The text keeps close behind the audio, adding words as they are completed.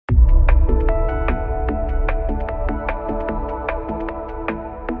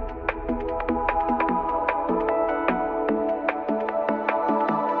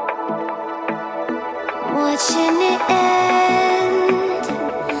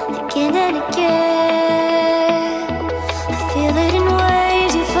again and again. I feel it in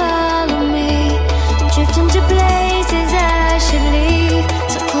waves, you follow me, drifting to places I should leave.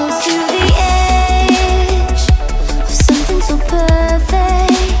 So close to the edge of something so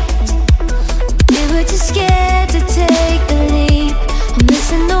perfect. We were too scared to take the leap. I'm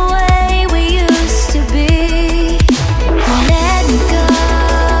missing the way we used to be. Let me go.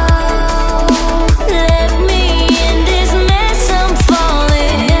 Left me in this mess, I'm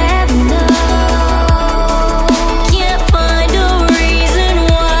falling. Never know. Can't find a reason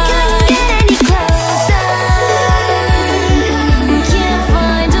why. Couldn't get any closer. Can't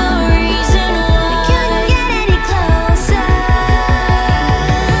find a reason why. Couldn't get any closer.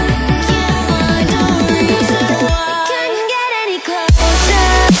 Can't find a reason why. Couldn't get any closer.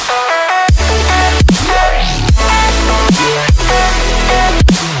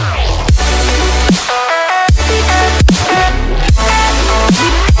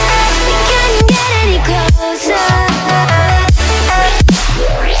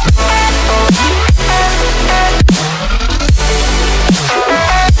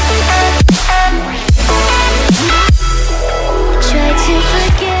 Try to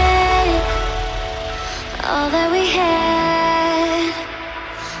forget all that we had.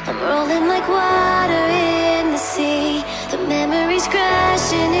 I'm rolling like water in the sea. The memories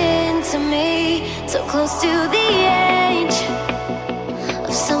crashing into me. So close to the edge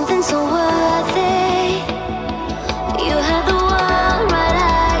of something so worth it. You have the world right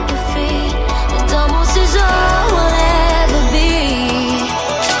at your feet. It almost is all we'll ever be.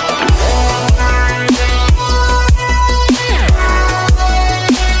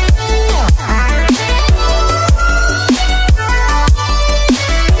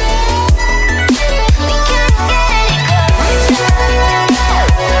 We can't get any closer.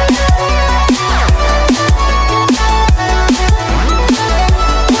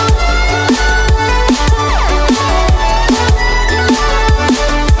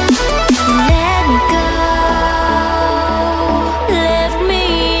 Let me go. Left me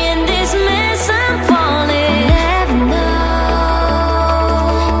in this mess, I'm falling. Never know.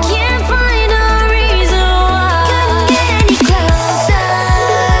 Can't find a reason why. Couldn't get any closer.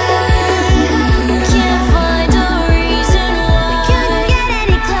 Can't find a reason why. Couldn't get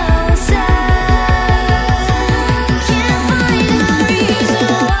any closer. Can't find a reason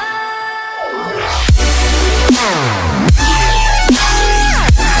why.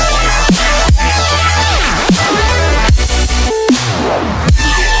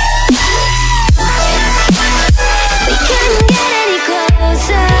 We couldn't get any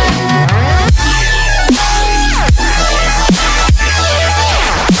closer.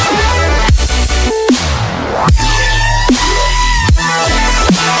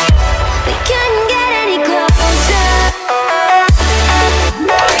 We couldn't get any closer.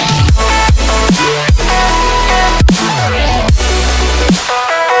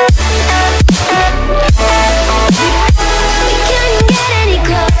 We couldn't get any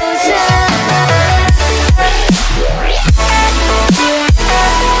closer.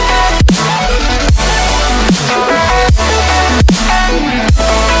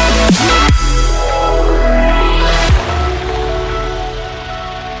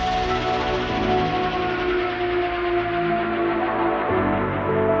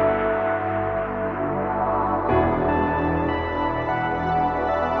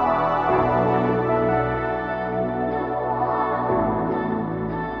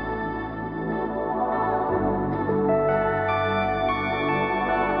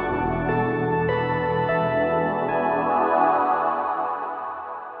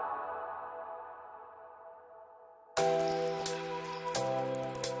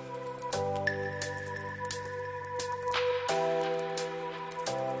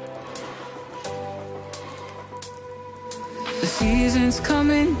 The seasons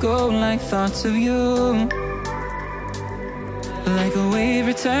come and go like thoughts of you. Like a wave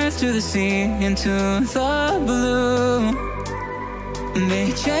returns to the sea into the blue.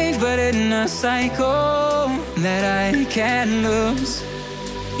 They change but in a cycle that I can't lose.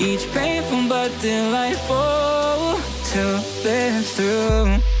 Each painful but delightful to live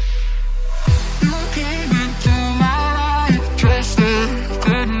through. You came into my life, just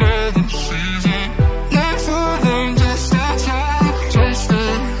another season. Not for them, just a time, just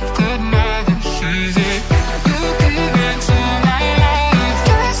another season. You came into my life,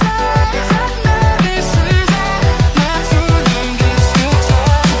 just another season. Not for them, just a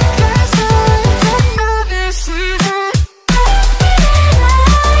time, just another season.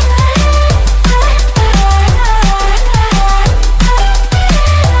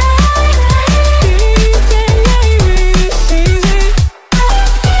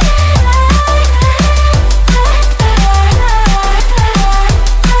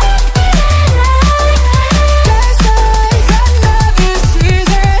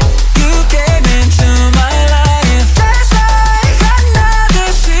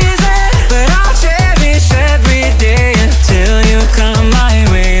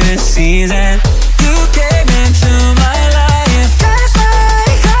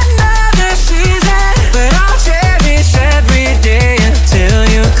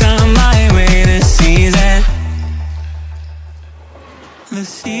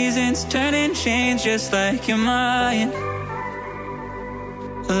 just like you're mine.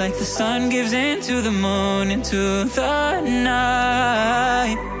 Like the sun gives into the moon, into the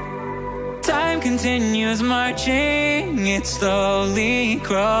night. Time continues marching, it slowly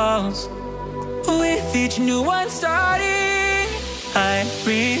crawls. With each new one starting, I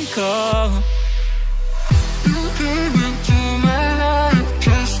recall